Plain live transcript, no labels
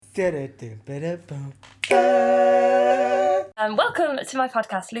Welcome to my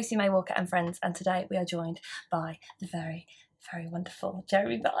podcast, Lucy May Walker and Friends, and today we are joined by the very, very wonderful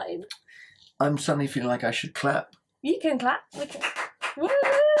Jeremy Vine. I'm suddenly feeling like I should clap. You can clap. We can. Woo!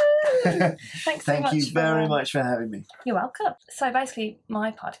 Thanks so much. Thank you very much for having me. You're welcome. So basically,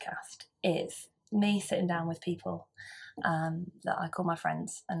 my podcast is me sitting down with people that I call my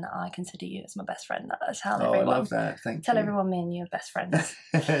friends, and that I consider you as my best friend. That's how everyone. I love that. Thank you. Tell everyone me and you are best friends.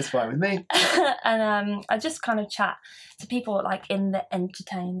 It's fine with me. And I just kind of chat to people like in the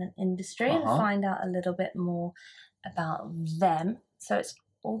entertainment industry and find out a little bit more about them. So it's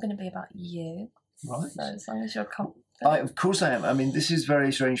all going to be about you. Right. So as long as you're confident. Of course I am. I mean, this is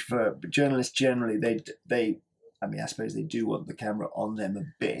very strange for journalists generally. They I suppose they do want the camera on them a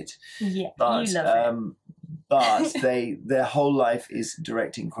bit. Yeah, but, you love it. But their whole life is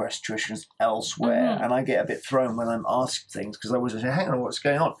directing questions elsewhere, and I get a bit thrown when I'm asked things because I always say, "Hang on, what's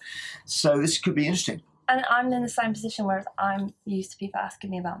going on?" So this could be interesting. And I'm in the same position where I'm used to people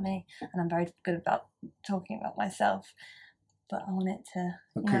asking me about me, and I'm very good about talking about myself. But I want it to.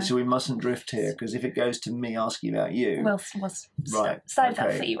 Okay, so we mustn't drift here because if it goes to me asking about you, we'll right, save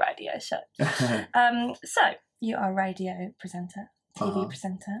that for your radio show. So you are a radio presenter, TV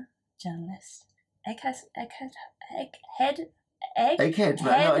presenter, journalist. Egghead.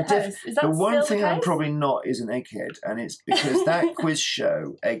 The one thing I'm probably not is an egghead, and it's because that quiz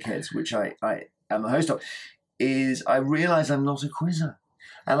show, Eggheads, which I am the host of, is I realise I'm not a quizzer.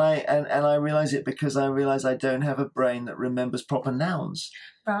 And I realise it because I realise I don't have a brain that remembers proper nouns.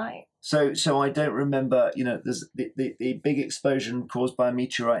 Right. So I don't remember, there's the big explosion caused by a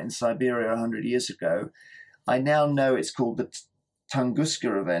meteorite in Siberia 100 years ago. I now know it's called the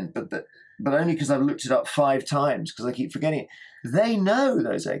Tunguska event, but only because I've looked it up 5 times because I keep forgetting it. They know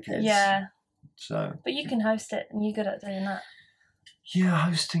those eggheads. Yeah. So. But you can host it, and you're good at doing that. Yeah,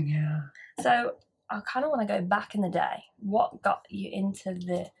 hosting, yeah. So I kind of want to go back in the day. What got you into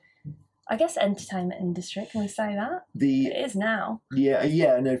the, I guess, entertainment industry? Can we say that? It is now.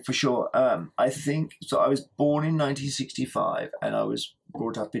 Yeah, no, for sure. I think, so I was born in 1965, and I was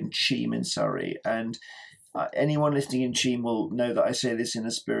brought up in Cheam in Surrey, and anyone listening in Cheam will know that I say this in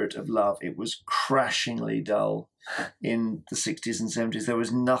a spirit of love. It was crashingly dull in the 60s and 70s. There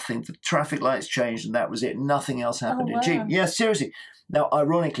was nothing. The traffic lights changed and that was it. Nothing else happened in Cheam. Yeah, seriously. Now,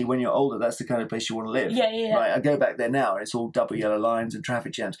 ironically, when you're older, that's the kind of place you want to live. Yeah. Right? I go back there now and it's all double yellow lines and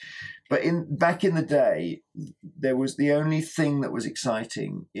traffic jams. But back in the day, there was the only thing that was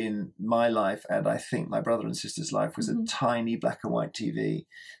exciting in my life, and I think my brother and sister's life, was a tiny black and white TV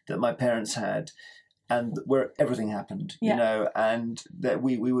that my parents had. And where everything happened, and that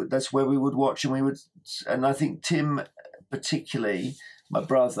we would, that's where we would watch, and I think Tim, particularly my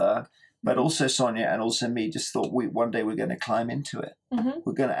brother, but also Sonia and also me, just thought one day we're going to climb into it. Mm-hmm.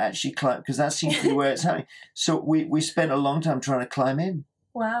 We're going to actually climb, because that seems to be where it's happening. So we spent a long time trying to climb in.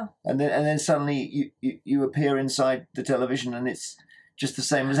 Wow! And then suddenly you appear inside the television, and it's just the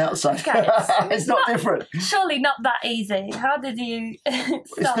same as outside. Okay, it's not different. Surely not that easy. How did you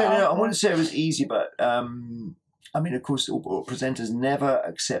start? No, I wouldn't say it was easy, but of course, all presenters never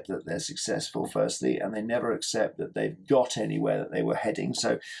accept that they're successful, firstly, and they never accept that they've got anywhere that they were heading.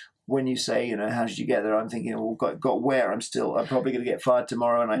 So when you say, how did you get there? I'm thinking, well, got where? I'm probably going to get fired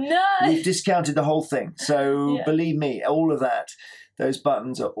tomorrow, and we've discounted the whole thing. So believe me, all of that. Those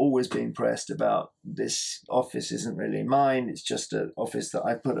buttons are always being pressed about this office isn't really mine. It's just an office that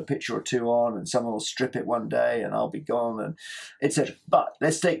I put a picture or 2 on, and someone will strip it one day and I'll be gone, and etc. But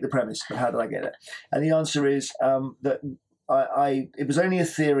let's take the premise of how did I get it? And the answer is that it was only a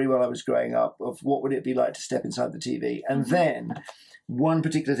theory while I was growing up of what would it be like to step inside the TV. And then one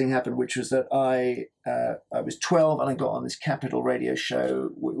particular thing happened, which was that I was 12 and I got on this Capital radio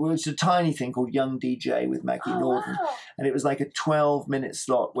show. It was a tiny thing called Young DJ with Maggie Norton. Wow. And it was like a 12-minute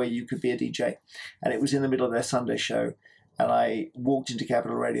slot where you could be a DJ. And it was in the middle of their Sunday show. And I walked into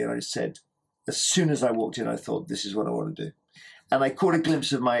Capital Radio and I just said, as soon as I walked in, I thought, this is what I want to do. And I caught a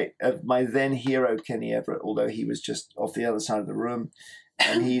glimpse of my then hero, Kenny Everett, although he was just off the other side of the room.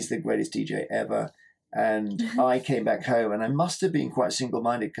 And he's the greatest DJ ever. And I came back home, and I must have been quite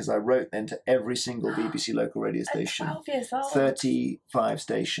single-minded because I wrote then to every single BBC local radio station, 12 years old. 35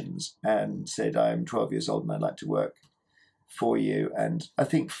 stations, and said, I'm 12 years old and I'd like to work for you. And I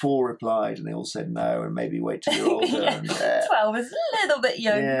think 4 replied, and they all said no, and maybe wait till you're older. And, 12 is a little bit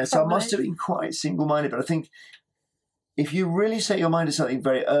young. Yeah, so I must have been quite single-minded. But I think if you really set your mind to something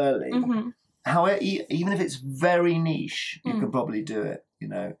very early, however, even if it's very niche, you can probably do it.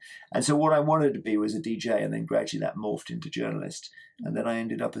 And so what I wanted to be was a DJ, and then gradually that morphed into journalist, and then I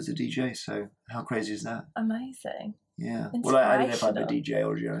ended up as a DJ. So how crazy is that? Amazing. Yeah. Well, I don't know if I'm a DJ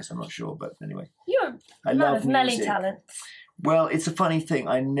or a journalist. I'm not sure, but anyway. You're a man of many talents. Well, it's a funny thing.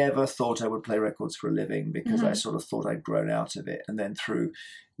 I never thought I would play records for a living because I sort of thought I'd grown out of it. And then through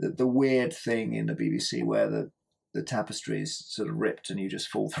the weird thing in the BBC where the tapestry is sort of ripped and you just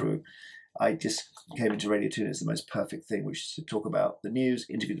fall through, I just came into Radio 2 and it's the most perfect thing, which is to talk about the news,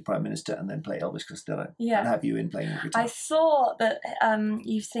 interview the Prime Minister, and then play Elvis Costello. And have you in playing the guitar. I saw that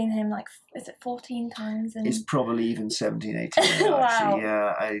you've seen him is it 14 times? It's probably even 17, 18. Wow. Actually.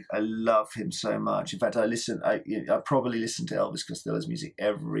 Yeah, I love him so much. In fact, I probably listen to Elvis Costello's music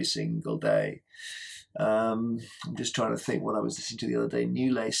every single day. I'm just trying to think what I was listening to the other day.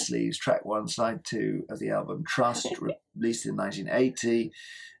 New Lace Sleeves, track 1, side 2 of the album Trust, released in 1980.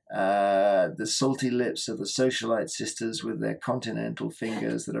 The salty lips of the socialite sisters with their continental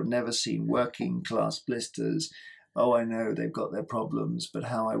fingers that have never seen working class blisters. Oh, I know they've got their problems, but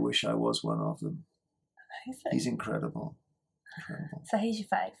how I wish I was one of them. Amazing. He's incredible. So he's your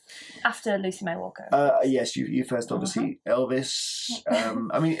fave after Lucy May Walker. Yes, you first, obviously. Elvis.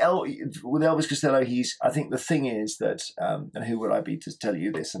 With Elvis Costello, I think the thing is that, and who would I be to tell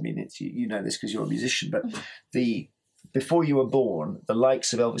you this? I mean, it's you know this because you're a musician, but before you were born, the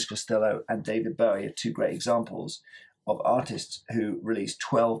likes of Elvis Costello and David Bowie are two great examples of artists who released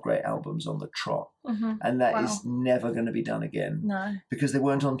 12 great albums on the trot. And that is never going to be done again. No. Because they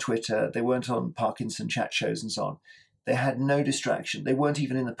weren't on Twitter, they weren't on Parkinson chat shows and so on. They had no distraction. They weren't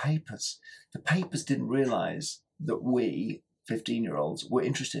even in the papers. The papers didn't realise that we, 15-year-olds, were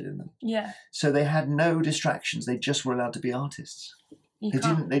interested in them. Yeah. So they had no distractions. They just were allowed to be artists.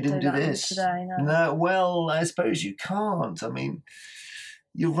 They didn't do this today. No, well, I suppose you can't. I mean,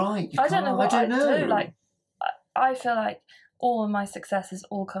 you're right. I don't know what I do. Like, I feel like all of my success has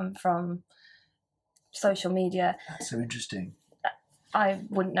all come from social media. That's so interesting. I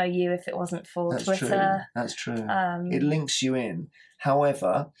wouldn't know you if it wasn't for Twitter. True. That's true. It links you in.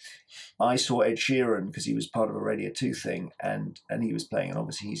 However, I saw Ed Sheeran because he was part of a Radio 2 thing, and he was playing, and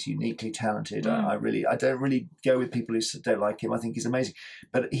obviously he's uniquely talented. I don't really go with people who don't like him. I think he's amazing,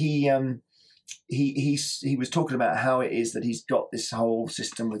 but he was talking about how it is that he's got this whole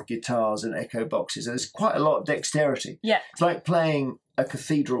system with guitars and echo boxes. There's quite a lot of dexterity. Yeah, it's like playing a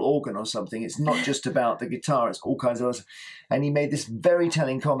cathedral organ or something. It's not just about the guitar, it's all kinds of other stuff. And he made this very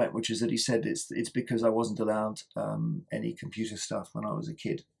telling comment, which is that he said it's because I wasn't allowed any computer stuff when I was a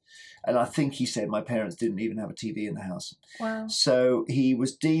kid. And I think he said my parents didn't even have a TV in the house. Wow. So he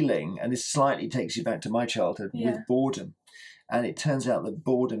was dealing, and this slightly takes you back to my childhood, with boredom. And it turns out that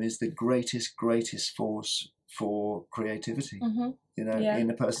boredom is the greatest force for creativity, in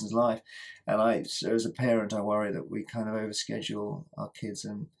a person's life. And so as a parent, I worry that we kind of overschedule our kids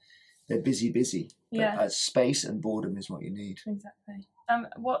and they're busy. Yeah. But space and boredom is what you need. Exactly.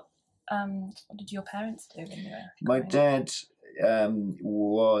 What did your parents do when you were My dad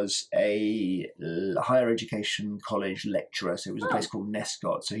was a higher education college lecturer, so it was a place called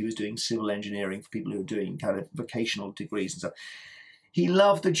Nescott. So he was doing civil engineering for people who were doing kind of vocational degrees and stuff. He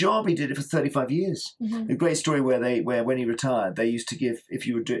loved the job. He did it for 35 years. A great story where when he retired, they used to give, if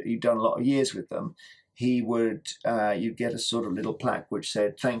you'd done a lot of years with them, he would you'd get a sort of little plaque which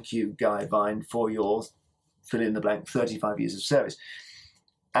said, "Thank you, Guy Vine, for your fill in the blank 35 years of service."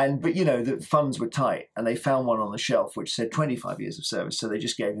 But the funds were tight, and they found one on the shelf which said 25 years of service, so they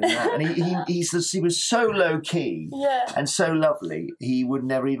just gave him that. And he was so low key and so lovely, he would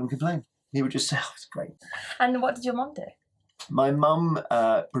never even complain. He would just say, "Oh, it's great." And what did your mum do? My mum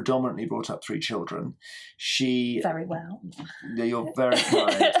predominantly brought up 3 children. Very well. You're very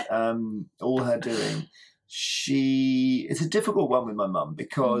kind. All her doing. It's a difficult one with my mum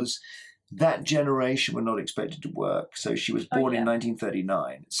because that generation were not expected to work. So she was born in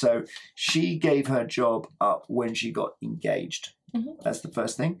 1939. So she gave her job up when she got engaged. That's the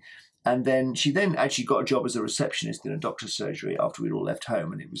first thing. And then she actually got a job as a receptionist in a doctor's surgery after we'd all left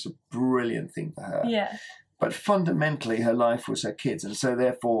home. And it was a brilliant thing for her. Yeah. But fundamentally, her life was her kids. And so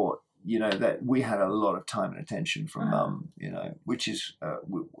therefore, that we had a lot of time and attention from mum, which is,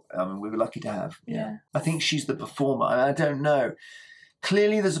 we were lucky to have. Yeah. I think she's the performer. I don't know.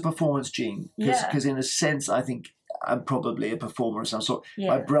 Clearly, there's a performance gene. Because in a sense, I think I'm probably a performer of some sort. Yeah.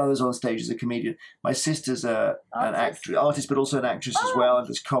 My brother's on stage as a comedian. My sister's an artist, but also an actress as well, and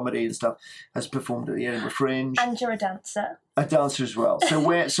does comedy and stuff. Has performed at the Edinburgh Fringe. And you're a dancer. A dancer as well.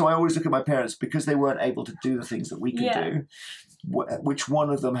 So I always look at my parents because they weren't able to do the things that we could do. Which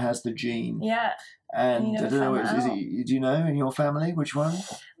one of them has the gene? Yeah. And I don't know. Do you know in your family which one?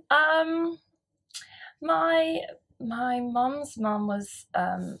 My mum's mum was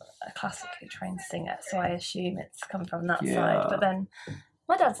a classically trained singer, so I assume it's come from that side. But then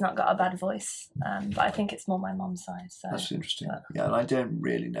My dad's not got a bad voice, but I think it's more my mum's side. So that's interesting. Yeah, and I don't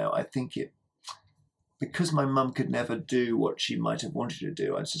really know. I think because my mum could never do what she might have wanted to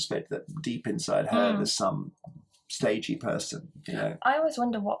do, I suspect that deep inside her there's some stagey person, you know. I always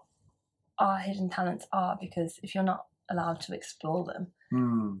wonder what our hidden talents are, because if you're not allowed to explore them,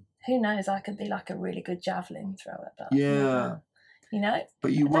 who knows? I could be like a really good javelin thrower, but yeah, you know.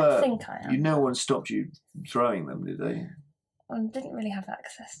 But I don't think I am. No one stopped you throwing them, did they? I didn't really have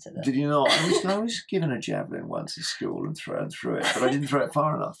access to them. Did you not? I was given a javelin once at school and threw it, but I didn't throw it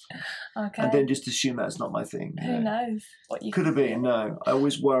far enough. Okay. And then just assume that's not my thing. Who knows what you could have been? No, I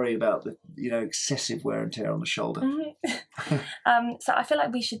always worry about the excessive wear and tear on the shoulder. So I feel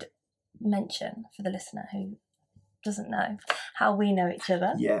like we should mention for the listener who doesn't know how we know each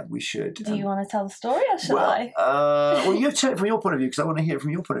other. Yeah, we should. Do you want to tell the story, or shall I? Well, you tell it from your point of view, because I want to hear it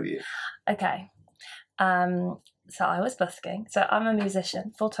from your point of view. Okay. So I was busking. So I'm a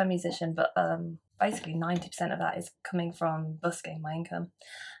musician, full-time musician, but basically 90% of that is coming from busking, my income.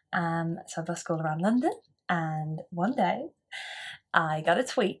 So I busk all around London, and one day I got a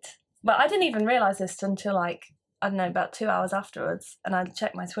tweet. But I didn't even realise this until I don't know, about 2 hours afterwards, and I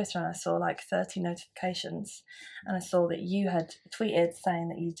checked my Twitter and I saw 30 notifications, and I saw that you had tweeted saying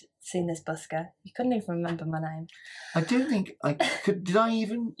that you'd seen this busker. You couldn't even remember my name. I don't think I could. Did I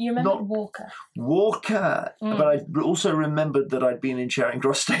even? You remembered Walker. Walker, but I also remembered that I'd been in Charing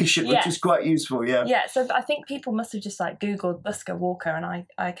Cross Station, which was quite useful. Yeah. Yeah. So I think people must have just Googled busker Walker, and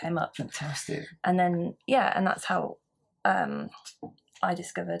I came up. Fantastic. And then and that's how. I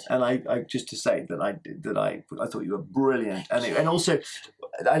discovered, and I just to say that I thought you were brilliant, and also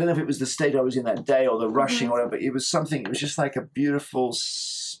I don't know if it was the state I was in that day or the rushing or whatever, but it was something. It was just like a beautiful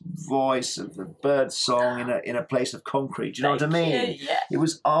voice of a bird song in a place of concrete. Do you know what I mean? Yeah. It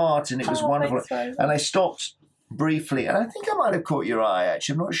was art, and it was wonderful. And I stopped briefly, and I think I might have caught your eye.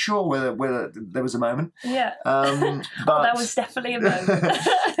 Actually, I'm not sure whether there was a moment. Yeah. But there was definitely a moment.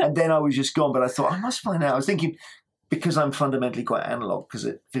 And then I was just gone. But I thought I must find out. I was thinking, because I'm fundamentally quite analog, because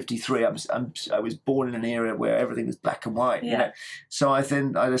at 53 I was born in an era where everything was black and white, you know. So I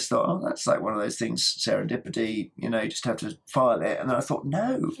just thought, that's like one of those things, serendipity, you just have to file it. And then I thought,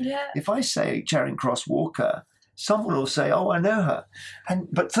 no, if I say Charing Cross Walker, someone will say, oh, I know her.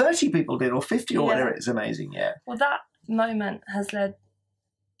 But 30 people did, or 50 or whatever. It's amazing, Well, that moment has led,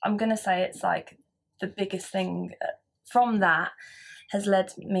 I'm going to say it's the biggest thing from that has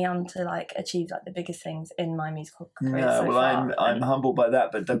led me on to achieve the biggest things in my musical career. I'm humbled by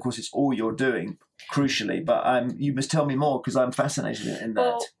that, but of course it's all you're doing, crucially. But you must tell me more, because I'm fascinated in that.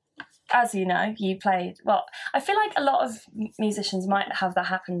 Well, as you know, you played. Well, I feel like a lot of musicians might have that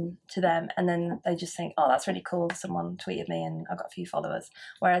happen to them, and then they just think, "Oh, that's really cool. Someone tweeted me, and I got a few followers."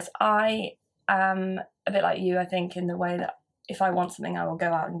 Whereas I am a bit like you, I think, in the way that if I want something, I will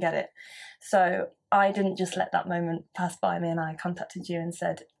go out and get it. So I didn't just let that moment pass by me, and I contacted you and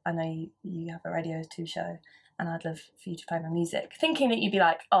said, I know you have a Radio 2 show, and I'd love for you to play my music, thinking that you'd be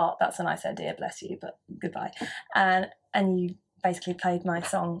like, oh, that's a nice idea, bless you, but goodbye. And you basically played my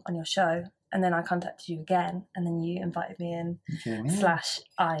song on your show, and then I contacted you again, and then you invited me in,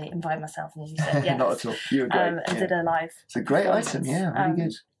 / I invited myself, and you said yes. Not at all. You were great. And did a live. It's a great item, really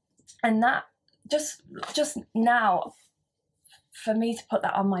good. And that, just now, for me to put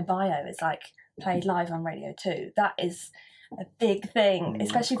that on my bio, it's played live on Radio 2. That is a big thing,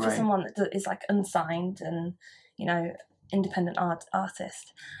 especially for someone that is unsigned and independent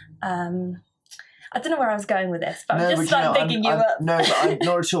artist. I don't know where I was going with this, but I'm just bigging you up. No, but I'm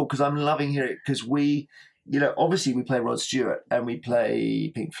not at all, because I'm loving hearing it, because we. Obviously we play Rod Stewart and we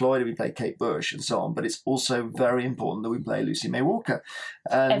play Pink Floyd and we play Kate Bush and so on, but it's also very important that we play Lucy May Walker.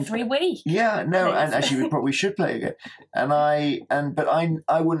 And every week. Yeah, no, please. And actually we probably should play again. But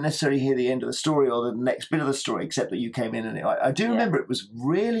I wouldn't necessarily hear the end of the story or the next bit of the story, except that you came in and I do remember it was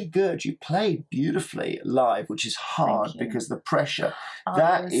really good. You played beautifully live, which is hard because the pressure,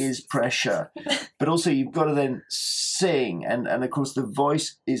 that is pressure. But also you've got to then sing, and of course the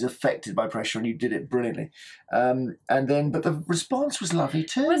voice is affected by pressure, and you did it brilliantly. But the response was lovely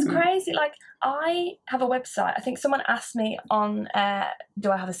too. It was crazy. I have a website. I think someone asked me on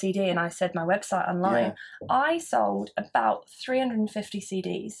do I have a CD, and I said my website online. I sold about 350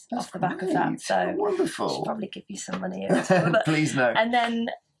 CDs off the back of that. So wonderful. I should probably give you some money. Please no. And then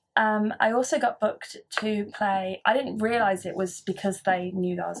I also got booked to play. I didn't realise it was because they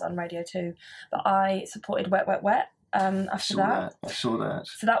knew that I was on Radio 2, but I supported Wet Wet Wet. After that. I saw that.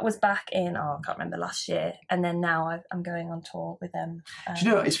 So that was back in, I can't remember, last year. And then now I'm going on tour with them. Do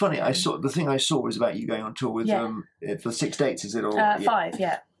you know, it's funny, the thing I saw was about you going on tour with for 6 dates, is it? Or 5,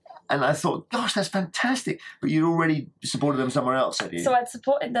 yeah. And I thought, gosh, that's fantastic. But you'd already supported them somewhere else, had you? So I'd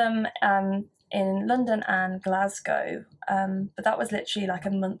supported them in London and Glasgow, but that was literally like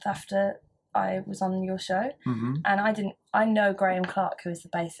a month after I was on your show. Mm-hmm. And I know Graham Clark, who is the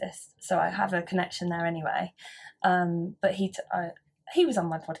bassist, so I have a connection there anyway. But he was on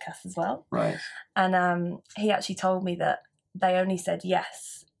my podcast as well. Right. And he actually told me that they only said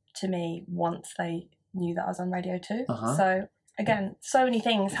yes to me once they knew that I was on Radio 2. Uh-huh. So again, so many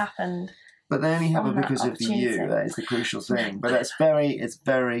things happened. But they only happen on that because of you. opportunity. That is the crucial thing. But it's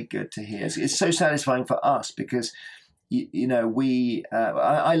very good to hear. It's so satisfying for us because, you know,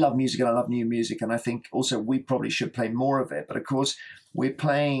 I love music and I love new music, and I think also we probably should play more of it. But of course, we're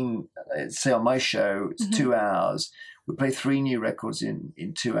playing, say on my show, it's 2 hours. We play 3 new records in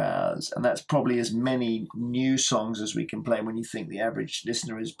 2 hours, and that's probably as many new songs as we can play when you think the average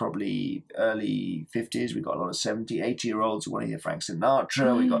listener is probably early 50s. We've got a lot of 70, 80-year-olds who want to hear Frank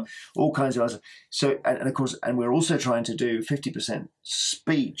Sinatra. We've got all kinds of others. So, and of course, and we're also trying to do 50%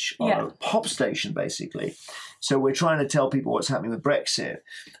 speech on a pop station, basically. So we're trying to tell people what's happening with Brexit.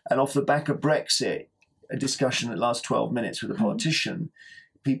 And off the back of Brexit, a discussion that lasts 12 minutes with a politician,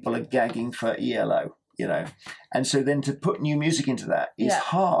 people are gagging for ELO. You know, and so then to put new music into that is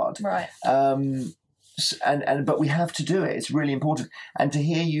hard, right? But we have to do it. It's really important. And to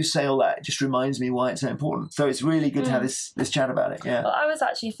hear you say all that just reminds me why it's so important. So it's really good to have this chat about it. Yeah. Well, I was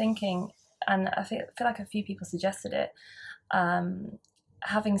actually thinking, and I feel like a few people suggested it,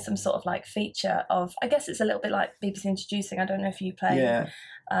 having some sort of like feature of. I guess it's a little bit like BBC Introducing. I don't know if you play. Yeah.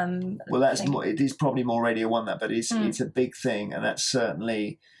 Well, that's more. It is probably more Radio 1 that, but it's a big thing, and that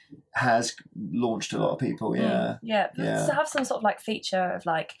certainly has launched a lot of people. Yeah. To have some sort of like feature of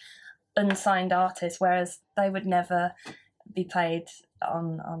like unsigned artists, whereas they would never be played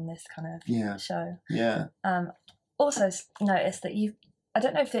on this kind of show. Yeah. Also noticed that I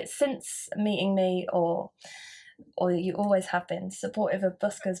don't know if it's since meeting me or you always have been supportive of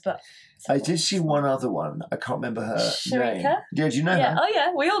buskers, but I did see one other one. I can't remember her Sharika? name. Yeah, do you know her? Oh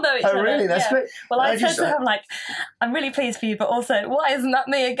yeah, we all know each other. Oh really? That's great. Well, I said to him like, I'm really pleased for you, but also, why isn't that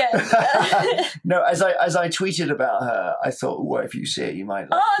me again? No, as I tweeted about her, I thought, well, if you see it, you might.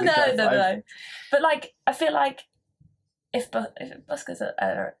 Like, no. But like, I feel like if buskers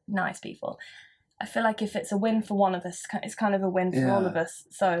are nice people, I feel like if it's a win for one of us, it's kind of a win for all of us.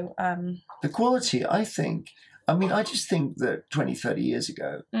 So the quality, I think. I mean, I just think that 20, 30 years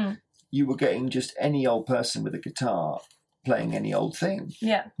ago, you were getting just any old person with a guitar playing any old thing.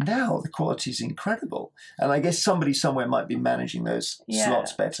 Yeah. Now the quality is incredible. And I guess somebody somewhere might be managing those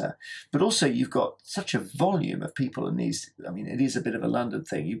slots better. But also you've got such a volume of people in these. I mean, it is a bit of a London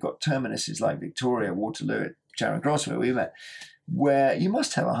thing. You've got terminuses like Victoria, Waterloo, at Charing Cross, where we met, where you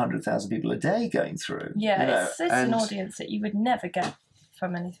must have 100,000 people a day going through. Yeah, you know, it's an audience that you would never get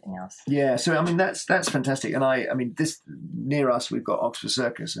from anything else. Yeah, so I mean that's fantastic, and I mean this near us we've got Oxford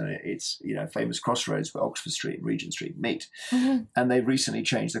Circus, and it's famous crossroads where Oxford Street and Regent Street meet, and they've recently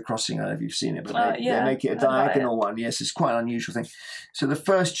changed the crossing. I don't know if you've seen it, but they make it a diagonal one. Yes, it's quite an unusual thing. So the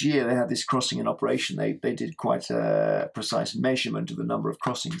first year they had this crossing in operation, they did quite a precise measurement of the number of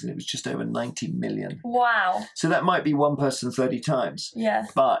crossings, and it was just over 90 million. Wow! So that might be one person 30 times. Yeah.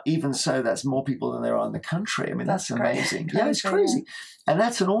 But even so, that's more people than there are in the country. I mean, that's amazing. Yeah, it's crazy. And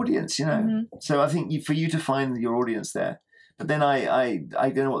that's an audience, you know. So I think for you to find your audience there. But then I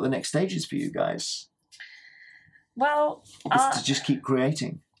don't know what the next stage is for you guys. Well, it's to just keep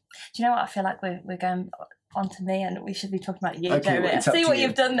creating. Do you know what? I feel like we're going on to me, and we should be talking about you. Okay, well, I see what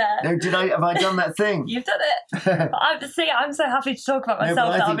you've done there. No, have I done that thing? You've done it. I'm so happy to talk about myself.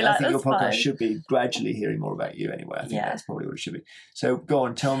 No, I think your podcast should be gradually hearing more about you anyway. I think that's probably what it should be. So go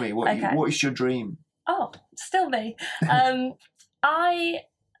on, tell me what is your dream? Oh, still me.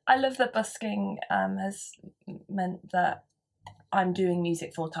 I love that busking has meant that I'm doing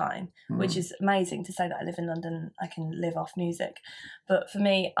music full time, which is amazing to say that I live in London, I can live off music. But for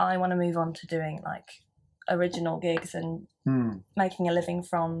me, I want to move on to doing like original gigs and making a living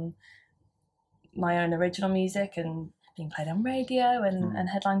from my own original music and being played on radio and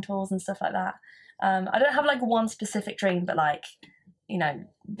headline tours and stuff like that. I don't have like one specific dream, but like,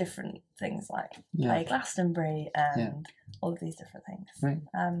 different things like play Glastonbury and all of these different things. Right.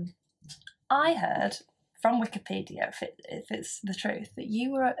 I heard from Wikipedia, if it's the truth, that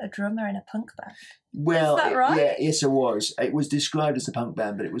you were a drummer in a punk band. Well, is that right? Yes, it was. It was described as a punk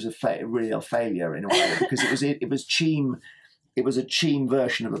band, but it was a real failure in a way because it was Cheam. It was a Cheam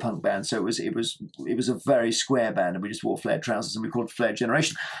version of a punk band, so it was a very square band, and we just wore flared trousers, and we called it Flared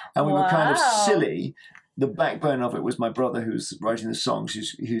Generation, and we were kind of silly. the backbone of it was my brother, who's writing the songs,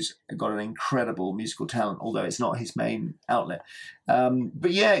 who's got an incredible musical talent, although it's not his main outlet. But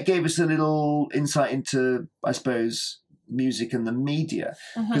yeah, it gave us a little insight into, I suppose, music and the media,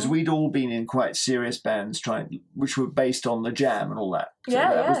 because we'd all been in quite serious bands which were based on the Jam and all that.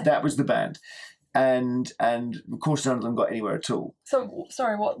 So that was the band. And of course none of them got anywhere at all. So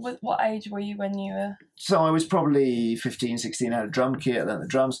sorry, what age were you when you were? So I was probably 15, 16, I had a drum kit, learned the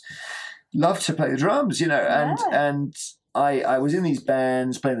drums. Loved to play the drums, and I was in these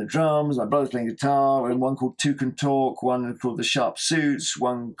bands playing the drums, my brother's playing guitar, and one called Two Can Talk, one called The Sharp Suits,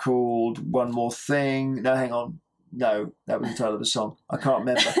 one called One More Thing. No, hang on. No, that was the title of the song. I can't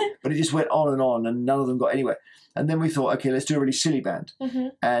remember. But it just went on, and none of them got anywhere. And then we thought, okay, let's do a really silly band.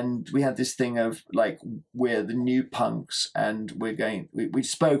 And we had this thing of, like, we're the new punks, and we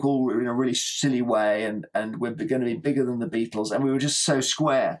spoke all in a really silly way, and we're going to be bigger than the Beatles. And we were just so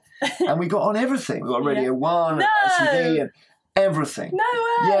square. And we got on everything. We got Radio 1 and ITV and everything. No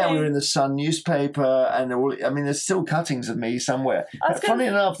way. Yeah, we were in the Sun newspaper, and there's still cuttings of me somewhere. Funny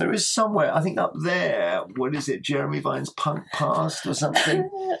enough, there is somewhere, I think up there, what is it, Jeremy Vine's Punk Past or something?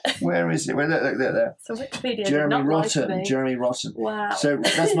 Where is it? Look there. So Wikipedia Jeremy Rotten. Wow. So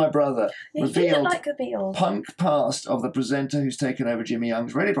that's my brother. Revealed like the Beatles. Punk Past of the presenter who's taken over Jimmy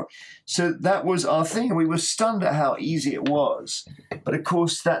Young's radio program. So that was our thing, and we were stunned at how easy it was. But of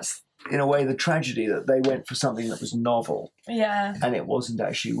course, that's in a way the tragedy, that they went for something that was novel, and it wasn't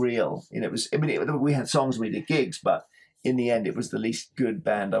actually real. We had songs, we did gigs, but in the end, it was the least good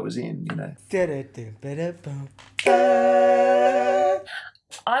band I was in.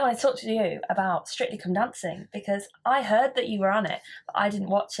 I want to talk to you about Strictly Come Dancing, because I heard that you were on it, but I didn't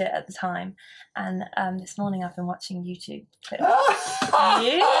watch it at the time. And this morning I've been watching YouTube clips.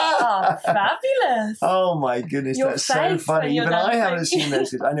 You are fabulous. Oh my goodness, that's so funny. Even I haven't seen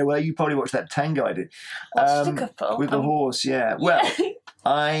those. I know, well, you probably watched that tango I did. Watched a couple. With the horse, yeah. Well,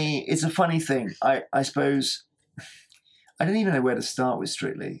 it's a funny thing. I suppose, I don't even know where to start with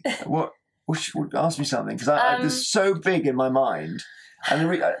Strictly. Ask me something, because it's so big in my mind. And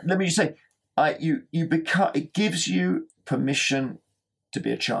let me just say, it gives you permission to be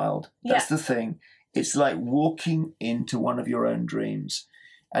a child. That's the thing. It's like walking into one of your own dreams,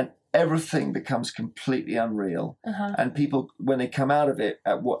 and everything becomes completely unreal. And people, when they come out of it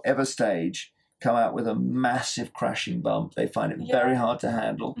at whatever stage, come out with a massive crashing bump. They find it very hard to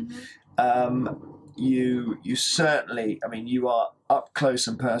handle. You certainly, you are up close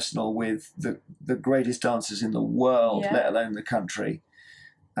and personal with the greatest dancers in the world, let alone the country.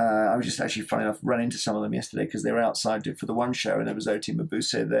 I was just actually, funny enough, run into some of them yesterday because they were outside for the one show, and there was Oti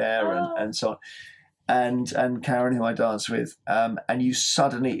Mabuse there and so on, and Karen, who I dance with. And you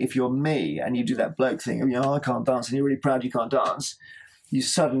suddenly, if you're me and you do that bloke thing, I can't dance, and you're really proud you can't dance, you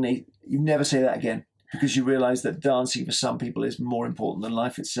never say that again, because you realise that dancing for some people is more important than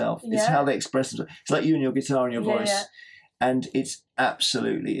life itself. It's how they express themselves. It's like you and your guitar and your voice. And it's art,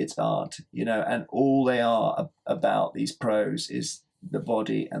 and all they are about, these pros, is the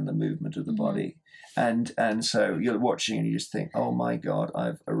body and the movement of the body. And so you're watching and you just think, oh my God,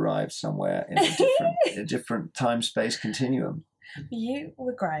 I've arrived somewhere in a different time-space continuum. You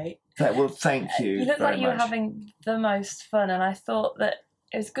were great. Well, thank you. You looked like you were having the most fun, and I thought that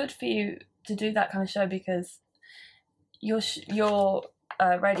it was good for you to do that kind of show, because your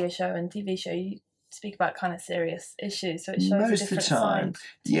radio show and TV show, you speak about kind of serious issues, so it shows most a different of the time. side.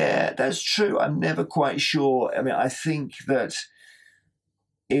 Yeah, that's true. I'm never quite sure. I think that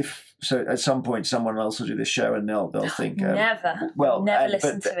at some point someone else will do this show and they'll think never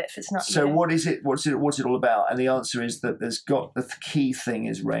listen to it if it's not so you. What is it? What's it all about? And the answer is that the key thing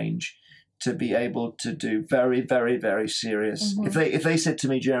is range. To be able to do very, very, very serious. If they said to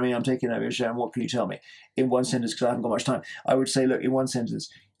me, Jeremy, I'm taking over your show, and what can you tell me? In one sentence, because I haven't got much time, I would say, look, in one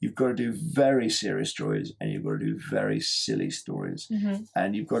sentence, you've got to do very serious stories, and you've got to do very silly stories.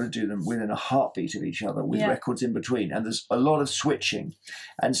 And you've got to do them within a heartbeat of each other, with records in between. And there's a lot of switching.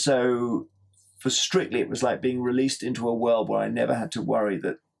 And so for Strictly, it was like being released into a world where I never had to worry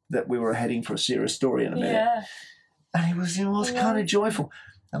that we were heading for a serious story in a minute. And it was kind of joyful.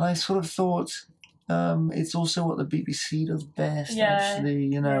 And I sort of thought, it's also what the BBC does best, actually.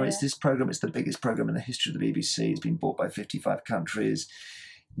 It's this programme, it's the biggest programme in the history of the BBC. It's been bought by 55 countries.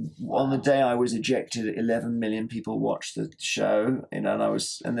 On the day I was ejected, 11 million people watched the show, and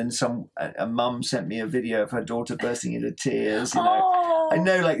then a mum sent me a video of her daughter bursting into tears. I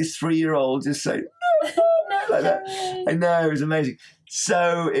know, like this 3-year-old just saying, no, like that. I know, it was amazing.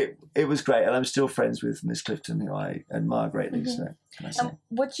 So it was great, and I'm still friends with Miss Clifton, who I admire greatly. So can I say?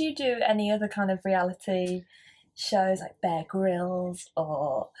 Would you do any other kind of reality shows, like Bear Grylls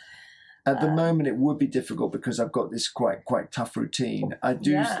or At the moment, it would be difficult because I've got this quite tough routine. I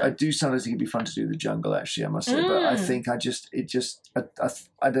do sometimes think it'd be fun to do the jungle. Actually, I must say, but I think I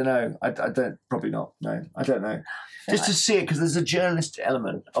don't know. I don't, probably not. No, I don't know. Just to see it, because there's a journalist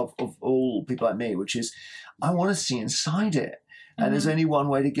element of all people like me, which is I want to see inside it. And there's only one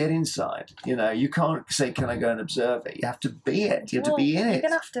way to get inside. You know, you can't say, "Can I go and observe it?" You have to be it. You have to be in it. You're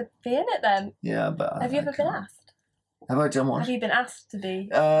gonna have to be in it then. Yeah, but have you ever been asked? Have I done what? Have you been asked to be?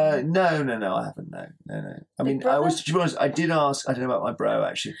 No, I haven't. No. I mean, Brother? to be honest, I did ask. I don't know about my bro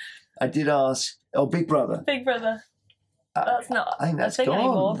actually. I did ask. Oh, Big Brother. Big Brother. That's not. I think that's a thing gone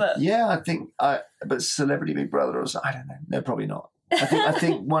anymore. But yeah, I think. But Celebrity Big Brother or something, I don't know. No, probably not. I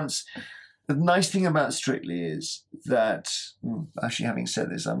think once. The nice thing about Strictly is that actually, having said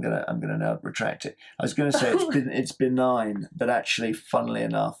this, I'm gonna now retract it. I was going to say it's benign, but actually, funnily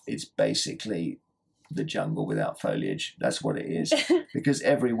enough, it's basically the jungle without foliage. That's what it is. Because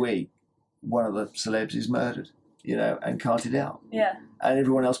every week, one of the celebs is murdered, you know, and carted out. Yeah. And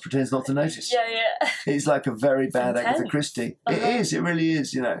everyone else pretends not to notice. Yeah. It's like a very bad intense. Agatha Christie. It is. It really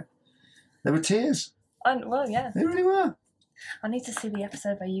is. You know, there were tears. Well, yeah. They really were. I need to see the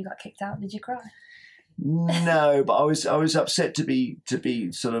episode where you got kicked out. Did you cry? No, but I was upset to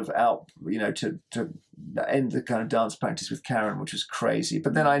be sort of out, you know, to end the kind of dance practice with Karen, which was crazy.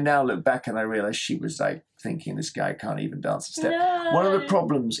 But then I now look back and I realise she was like thinking, this guy can't even dance a step. No. One of the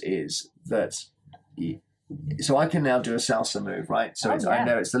problems is that, so I can now do a salsa move, right? So I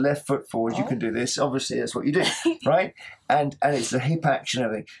know it's the left foot forward. You can do this. Obviously, that's what you do, right? And it's the hip action and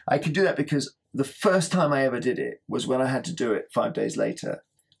everything. I can do that because the first time I ever did it was when I had to do it 5 days later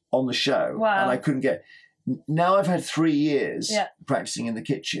on the show. Wow. And I couldn't get... Now I've had 3 years practicing in the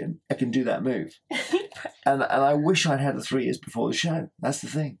kitchen. I can do that move. and I wish I'd had the 3 years before the show. That's the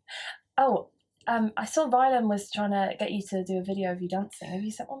thing. Oh, I saw Rylan was trying to get you to do a video of you dancing. Have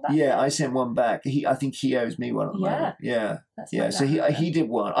you sent one back? Yeah, I sent one back. I think he owes me one at the moment. Yeah. So he did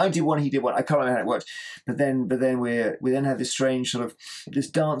one. I did one. He did one. I can't remember how it worked. But then we then had this strange sort of this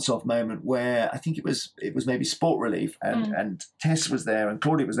dance off moment where I think it was maybe Sport Relief and Tess was there and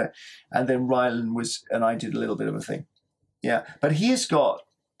Claudia was there, and then Rylan was, and I did a little bit of a thing. Yeah, but he has got.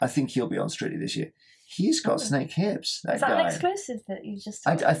 I think he'll be on Strictly this year. He's got snake hips. That guy. Is that an exclusive that you just?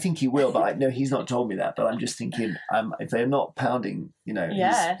 I think he will, but no, he's not told me that. But I'm just thinking, if they're not pounding, you know,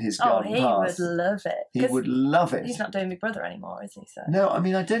 his garden path, would love it. He would love it. He's not doing Big Brother anymore, is he? So. No, I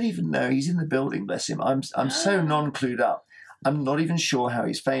mean, I don't even know. He's in the building, bless him. I'm so non-clued up. I'm not even sure how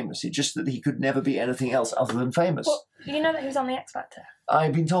he's famous. It's just that he could never be anything else other than famous. Well, you know that he was on The X Factor?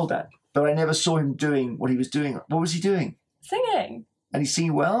 I've been told that, but I never saw him doing what he was doing. What was he doing? Singing. And he's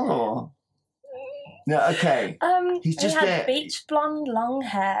singing well, or? No, okay. He's just he had there. Beach blonde long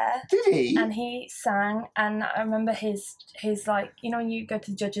hair. Did he? And he sang, and I remember his like, you know, when you go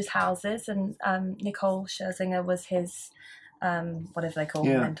to judges' houses, and Nicole Scherzinger was his whatever they call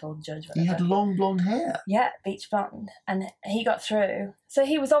mental judge. Whatever. He had long blonde hair. Yeah, beach blonde, and he got through. So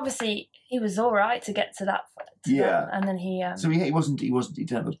he was all right to get to that. And then he. So he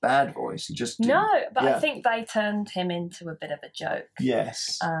didn't have a bad voice. He just didn't. No, but I think they turned him into a bit of a joke.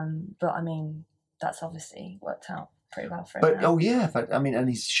 Yes. But I mean, that's obviously worked out pretty well for him. But now. I mean, and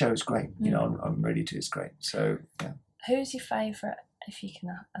his show's great. You know, on Radio 2 is great. So yeah. Who's your favourite? If you can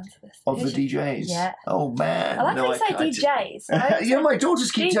answer this. Of the DJs? Yeah. Oh, man. I like how you say DJs. Yeah, my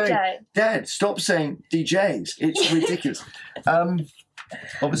daughters keep DJ. telling Dad, stop saying DJs. It's ridiculous.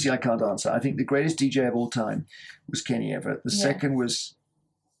 Obviously, I can't answer. I think the greatest DJ of all time was Kenny Everett. The second was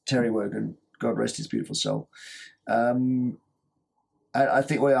Terry Wogan. God rest his beautiful soul. I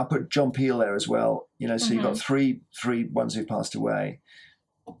think I'll put John Peel there as well. You know, so you've got three ones who passed away.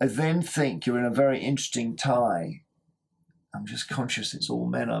 I then think you're in a very interesting tie. I'm just conscious it's all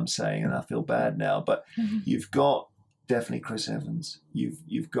men I'm saying, and I feel bad now. But you've got definitely Chris Evans.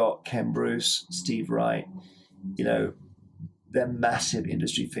 You've got Ken Bruce, Steve Wright. You know, they're massive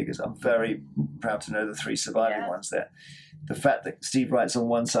industry figures. I'm very proud to know the 3 surviving ones there. The fact that Steve Wright's on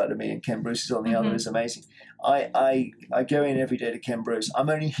one side of me and Ken Bruce is on the other is amazing. I go in every day to Ken Bruce. I'm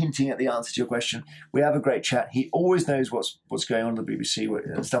only hinting at the answer to your question. We have a great chat. He always knows what's going on at the BBC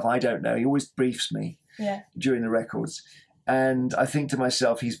and stuff I don't know. He always briefs me during the records. And I think to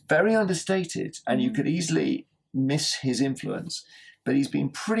myself, he's very understated, and you could easily miss his influence. But he's been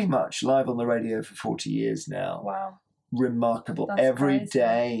pretty much live on the radio for 40 years now. Wow. Remarkable. That's every crazy.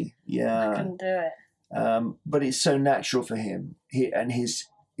 Day. Yeah. I couldn't do it. But it's so natural for him.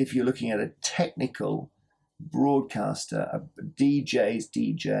 If you're looking at a technical broadcaster, a DJ's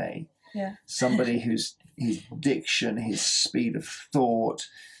DJ, somebody his diction, his speed of thought,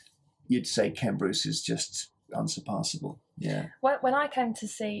 you'd say Ken Bruce is just unsurpassable. Yeah. When I came to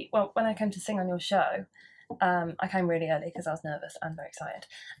sing on your show, I came really early because I was nervous and very excited,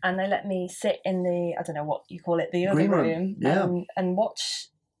 and they let me sit in the, I don't know what you call it, the other Green room. room, Yeah. and watch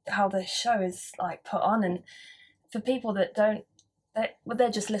how the show is like put on. And for people that don't, they're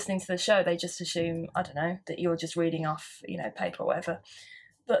just listening to the show, they just assume, I don't know, that you're just reading off, paper or whatever.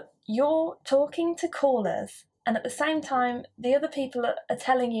 But you're talking to callers, and at the same time, the other people are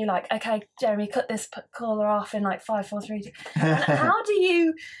telling you, like, okay, Jeremy, cut this caller off in like 5, 4, 3, 2. And how do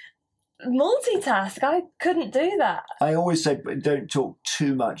you multitask? I couldn't do that. I always say don't talk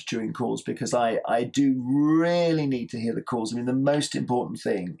too much during calls, because I do really need to hear the calls. I mean, the most important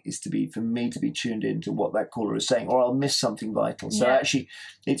thing is for me to be tuned in to what that caller is saying, or I'll miss something vital. So actually,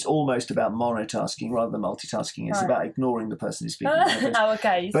 it's almost about monotasking rather than multitasking. It's about ignoring the person who's speaking. Oh,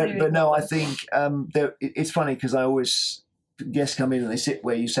 okay. But no, I think it's funny because I always, guests come in and they sit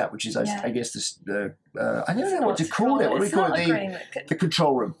where you sat, which is, I guess, I don't know what to call it. What do we call it? The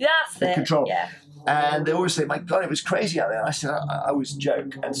control room. That's the it. control room. Yeah. And they always say, my God, it was crazy out there. I said, I always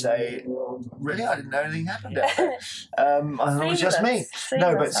joke and say, really? I didn't know anything happened out there. I thought it was just me.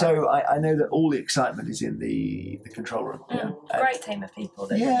 No, but so I know that all the excitement is in the control room. Yeah. Great team of people.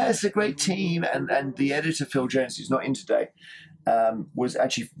 It's a great team. And the editor, Phil Jones, who's not in today, was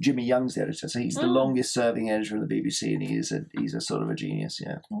actually Jimmy Young's the editor. So he's the longest serving editor in the BBC, and he's a sort of a genius,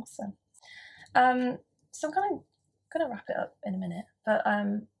 yeah. Awesome. So I'm kind of going to wrap it up in a minute, but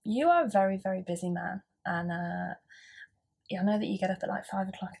you are a very, very busy man, and I know that you get up at like 5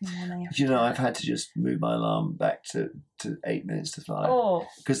 o'clock in the morning. I've had to just move my alarm back to 8 minutes to 5. Oh,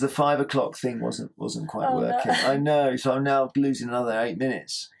 because the 5 o'clock thing wasn't quite working. No. I know, so I'm now losing another 8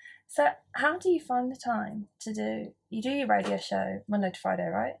 minutes. So how do you find the time to do? You do your radio show Monday to Friday,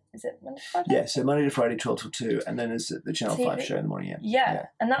 right? Is it Monday to Friday? Yeah, so Monday to Friday, 12 till 2, and then there's the Channel 5 show in the morning. Yeah,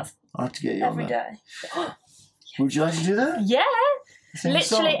 and that's I'll have to get you every on day. Would you like to do that? Yeah. Sing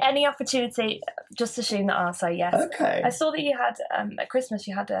Literally any opportunity, just assume that I'll say yes. Okay. I saw that you had, at Christmas,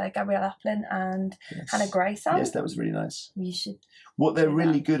 you had Gabrielle Aplin and Hannah Grace on. Yes, that was really nice. You should. What they're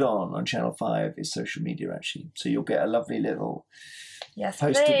really good on Channel 5 is social media, actually. So you'll get a lovely little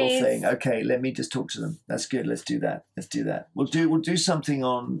postable thing. Okay, let me just talk to them. That's good. Let's do that. We'll do something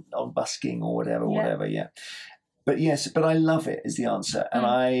on busking or whatever, yeah. But yes, I love it is the answer.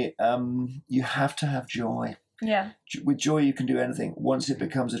 And you have to have joy. Yeah. With joy, you can do anything. Once it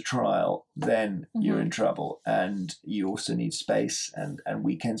becomes a trial, then you're in trouble. And you also need space, and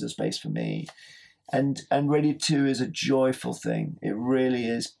weekends are space for me. And Radio 2 is a joyful thing. It really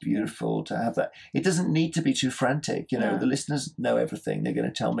is beautiful to have that. It doesn't need to be too frantic. The listeners know everything. They're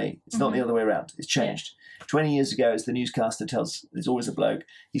going to tell me. It's not the other way around. It's changed. 20 years ago, it's the newscaster there's always a bloke.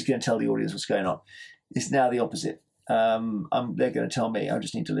 He's going to tell the audience what's going on. It's now the opposite. They're going to tell me. I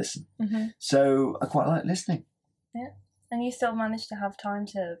just need to listen. So I quite like listening. Yeah. And you still manage to have time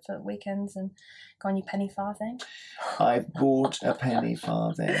for weekends and go on your penny farthing? I bought a penny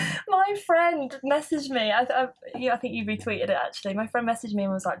farthing. My friend messaged me. I think you retweeted it, actually. My friend messaged me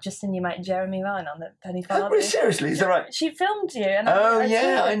and was like, just in your mate Jeremy Vine on the penny farthing. Oh, seriously? Is that right? She filmed you. And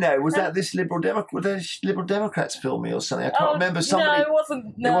I know. Was that this Liberal Democrats film me or something? I can't remember. Somebody. No, it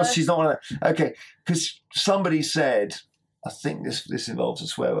wasn't. No. It was. She's not one of them. Okay, because somebody said, I think this involves a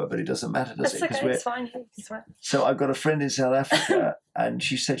swear word, but it doesn't matter, does it? Okay, it's fine. You can swear. So I've got a friend in South Africa, and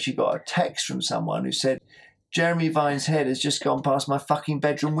she said she got a text from someone who said, Jeremy Vine's head has just gone past my fucking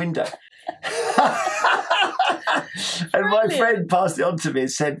bedroom window. And my friend passed it on to me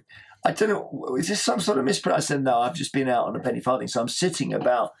and said, I don't know, is this some sort of mispronunciation? I said, no, I've just been out on a penny farthing, so I'm sitting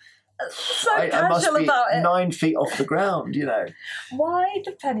about... I must be about it. 9 feet off the ground, Why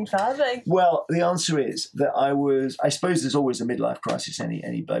the penny farthing? Well, the answer is that I suppose there's always a midlife crisis.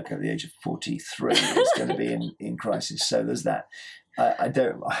 Any bloke over the age of 43 is going to be in crisis. So there's that. I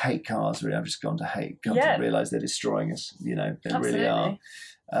hate cars, really. I've just come to realise they're destroying us. They Absolutely. really are.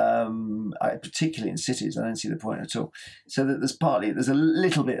 Particularly in cities, I don't see the point at all. So that there's a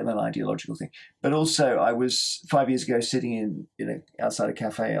little bit of an ideological thing, but also I was 5 years ago sitting outside a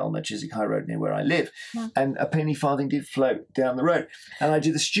cafe on the Chiswick High Road near where I live, and a penny farthing did float down the road, and I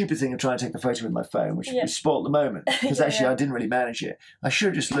did the stupid thing of trying to take a photo with my phone, which spoilt the moment because actually I didn't really manage it. I should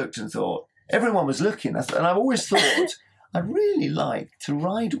have just looked and thought everyone was looking, and I've always thought I'd really like to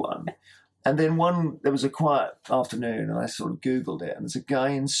ride one. And then there was a quiet afternoon, and I sort of Googled it, and there's a guy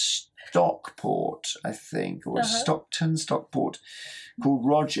in Stockport, I think, or Stockport, called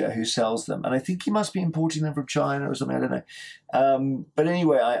Roger, who sells them. And I think he must be importing them from China or something, I don't know. But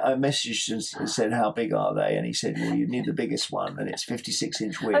anyway, I messaged and said, how big are they? And he said, well, you need the biggest one, and it's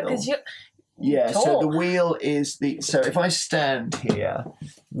 56-inch wheel. Tall. So the wheel is so if I stand here,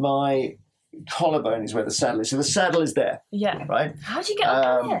 my collarbone is where the saddle is. So the saddle is there, Yeah. right? How'd you get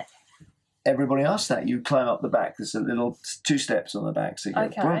up on it? Everybody asks that. You climb up the back. There's a little 2 steps on the back. So you go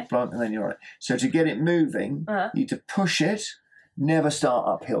Okay. blump, blump, and then you're on it. So to get it moving, you need to push it, never start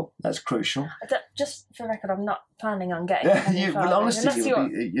uphill. That's crucial. Just for record, I'm not planning on getting any farther, Honestly,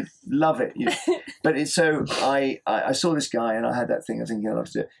 unless you'd love it. But it's so, I saw this guy and I had that thing. I was thinking I'd love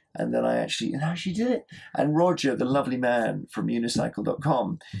to do it. And then I actually did it. And Roger, the lovely man from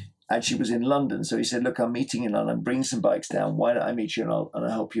unicycle.com, actually was in London. So he said, look, I'm meeting in London. Bring some bikes down. Why don't I meet you and I'll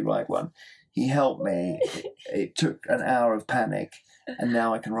help you ride one. He helped me. It took an hour of panic and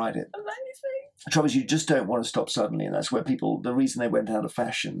now I can ride it. Amazing. The trouble is you just don't want to stop suddenly. And that's where the reason they went out of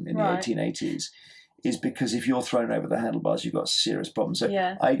fashion in the 1880s is because if you're thrown over the handlebars, you've got serious problems.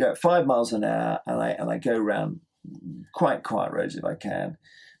 So I go 5 miles an hour and I go around quite quiet roads if I can.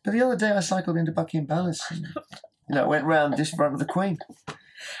 But the other day I cycled into Buckingham Palace and went round just in front of the Queen.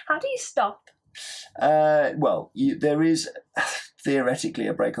 How do you stop? There is theoretically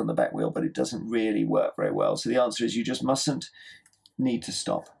a brake on the back wheel, but it doesn't really work very well. So the answer is you just mustn't need to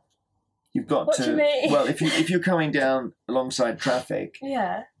stop. You've got What to. do you mean? Well, if you're coming down alongside traffic,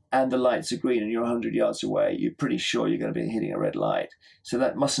 Yeah. and the lights are green and you're 100 yards away, you're pretty sure you're going to be hitting a red light. So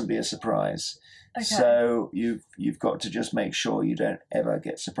that mustn't be a surprise. Okay. So you've got to just make sure you don't ever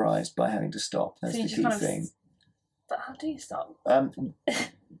get surprised by having to stop. That's the key thing. But how do you stop?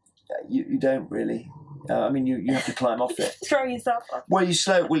 You don't really. You have to climb off it. Throw yourself off. Well, I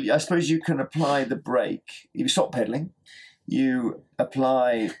suppose you can apply the brake. If you stop pedaling, you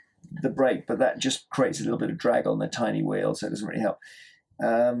apply the brake, but that just creates a little bit of drag on the tiny wheel, so it doesn't really help.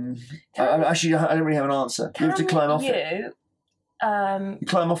 I don't really have an answer. You have to climb off it. You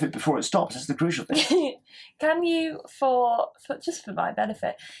climb off it before it stops. That's the crucial thing. Can you, for just for my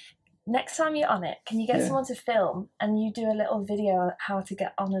benefit, next time you're on it, can you get someone to film and you do a little video on how to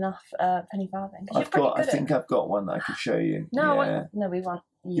get on and off penny farthing? I think I've got one that I could show you. No, we want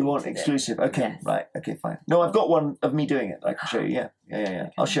you. You want exclusive? Okay, yes. Right. Okay, fine. No, I've got one of me doing it that I can show you. Yeah. Okay.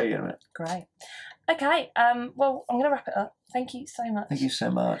 I'll show you in a minute. Great. Okay. Well, I'm going to wrap it up. Thank you so much. Thank you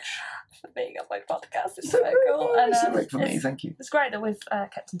so much for being on my podcast. It's so cool. And it's great for me. Thank you. It's great that we've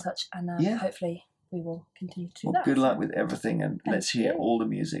kept in touch, and hopefully we will continue to do that. Good luck with everything, and let's hear all the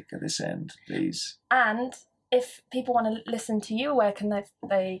music at this end, please. And if people want to listen to you, where can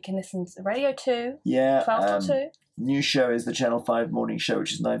they can listen to Radio 2? Yeah. 12 till 2. New show is the Channel 5 morning show,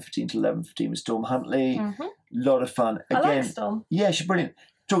 which is 9:15 to 11:15 with Storm Huntley. Mm-hmm. Lot of fun. Again, I like Storm. Yeah, she's brilliant.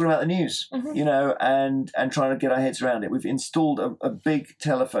 Talking about the news, and trying to get our heads around it. We've installed a big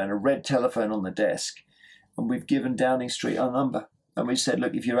telephone, a red telephone on the desk, and we've given Downing Street our number. And we've said,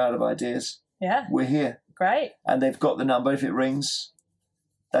 look, if you're out of ideas, we're here. Great. And they've got the number. If it rings,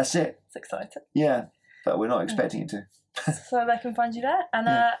 that's it. It's exciting. Yeah, but we're not expecting it to. So they can find you there. And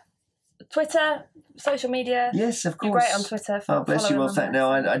Twitter, social media. Yes, of course. You're great on Twitter. Oh, bless you. Well,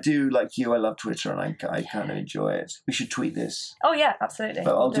 I do, like you, I love Twitter, and I kind of enjoy it. We should tweet this. Oh, yeah, absolutely.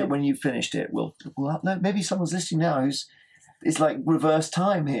 But I'll do it when you've finished it. We'll upload. Maybe someone's listening now it's like reverse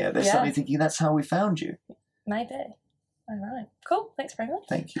time here. They're suddenly thinking that's how we found you. Maybe. All right. Cool. Thanks very much.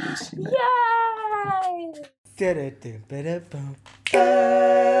 Thank you, Lucy. Yay!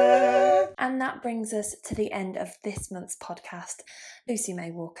 And that brings us to the end of this month's podcast. Lucy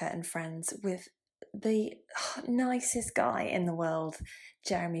May Walker and friends with the nicest guy in the world,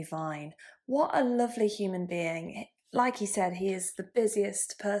 Jeremy Vine. What a lovely human being. Like he said, he is the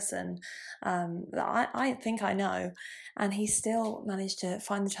busiest person that I think I know, and he still managed to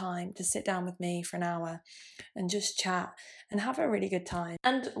find the time to sit down with me for an hour and just chat and have a really good time.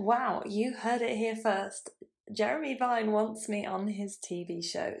 And wow, you heard it here first. Jeremy Vine wants me on his TV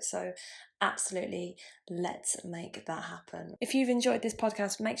show, so absolutely, let's make that happen. If you've enjoyed this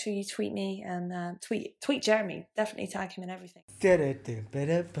podcast, make sure you tweet me and tweet Jeremy. Definitely tag him in everything.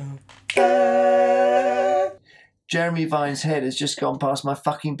 Jeremy Vine's head has just gone past my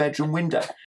fucking bedroom window.